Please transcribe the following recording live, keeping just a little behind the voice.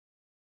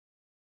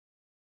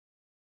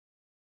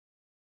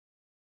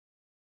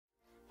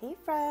Hey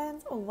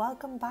friends,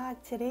 welcome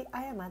back. Today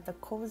I am at the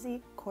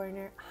Cozy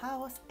Corner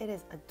house. It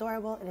is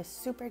adorable. It is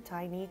super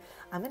tiny.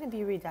 I'm going to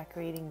be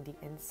redecorating the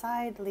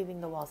inside,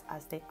 leaving the walls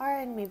as they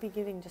are, and maybe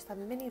giving just a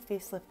mini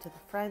facelift to the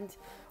front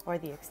or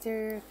the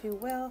exterior, if you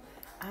will.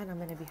 And I'm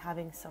going to be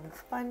having some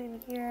fun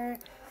in here.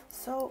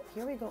 So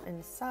here we go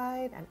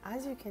inside, and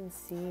as you can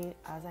see,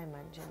 as I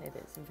mentioned, it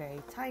is very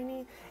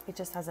tiny. It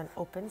just has an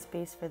open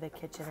space for the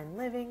kitchen and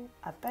living,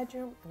 a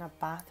bedroom, and a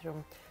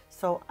bathroom.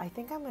 So I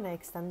think I'm going to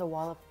extend the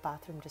wall of the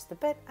bathroom just a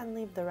bit and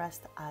leave the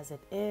rest as it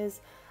is.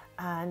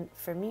 And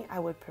for me, I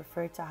would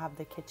prefer to have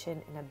the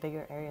kitchen in a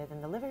bigger area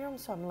than the living room,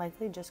 so I'm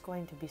likely just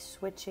going to be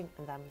switching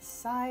them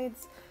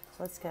sides. So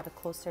let's get a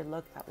closer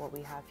look at what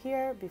we have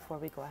here before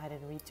we go ahead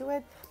and redo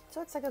it.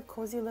 So it's like a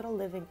cozy little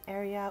living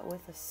area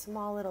with a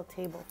small little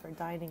table for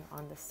dining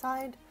on the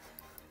side,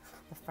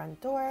 the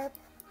front door,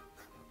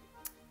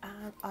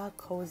 and a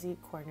cozy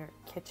corner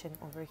kitchen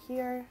over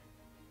here.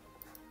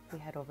 We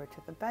head over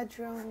to the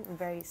bedroom,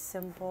 very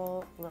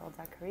simple little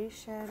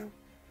decoration,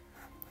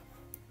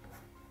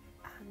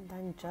 and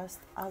then just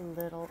a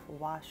little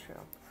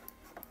washroom.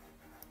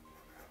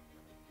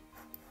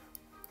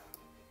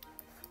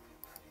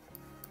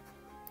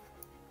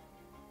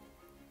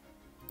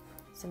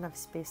 It's enough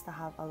space to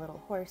have a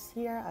little horse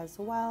here as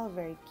well,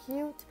 very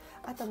cute.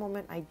 At the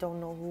moment, I don't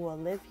know who will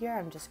live here.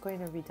 I'm just going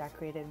to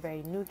redecorate it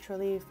very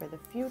neutrally for the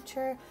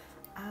future,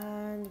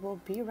 and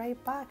we'll be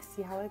right back,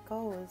 see how it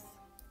goes.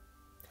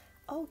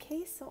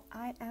 Okay, so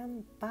I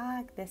am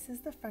back. This is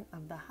the front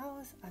of the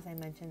house. As I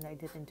mentioned, I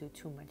didn't do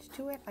too much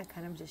to it. I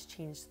kind of just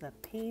changed the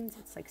paint.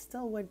 It's like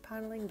still wood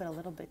paneling, but a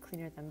little bit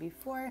cleaner than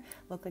before.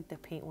 Looked like the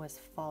paint was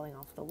falling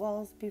off the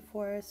walls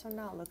before, so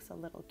now it looks a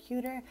little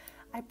cuter.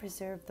 I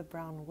preserved the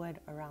brown wood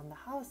around the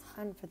house,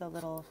 and for the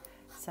little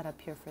setup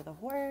here for the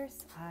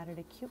horse, I added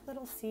a cute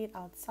little seat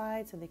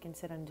outside so they can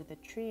sit under the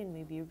tree and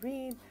maybe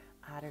read.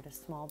 I added a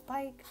small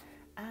bike,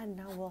 and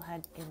now we'll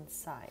head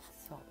inside.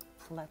 So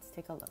let's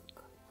take a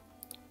look.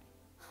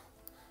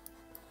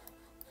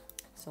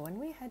 So when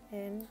we head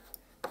in,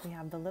 we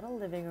have the little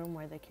living room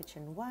where the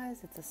kitchen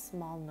was. It's a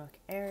small nook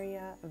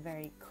area,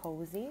 very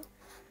cozy.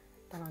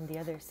 Then on the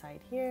other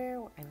side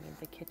here, I made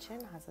the kitchen,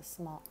 has a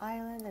small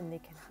island and they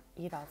can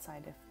eat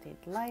outside if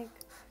they'd like.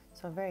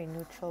 So very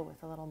neutral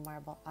with a little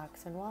marble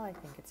accent wall. I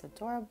think it's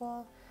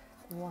adorable.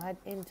 Then we'll head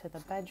into the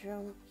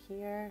bedroom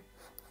here.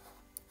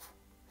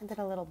 I did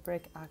a little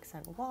brick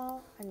accent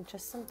wall and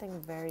just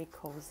something very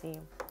cozy.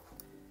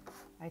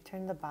 I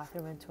turned the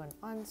bathroom into an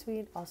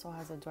ensuite, also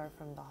has a door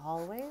from the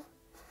hallway.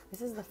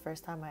 This is the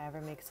first time I ever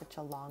make such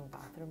a long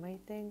bathroom, I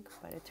think,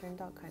 but it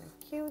turned out kind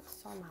of cute,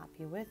 so I'm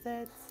happy with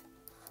it.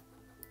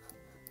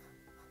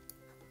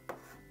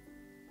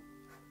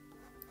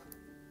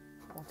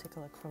 We'll take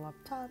a look from up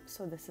top.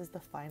 So this is the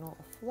final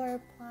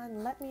floor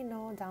plan. Let me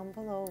know down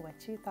below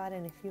what you thought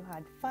and if you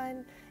had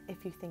fun,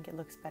 if you think it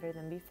looks better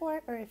than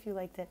before, or if you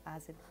liked it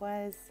as it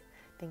was.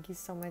 Thank you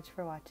so much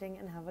for watching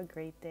and have a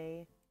great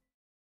day.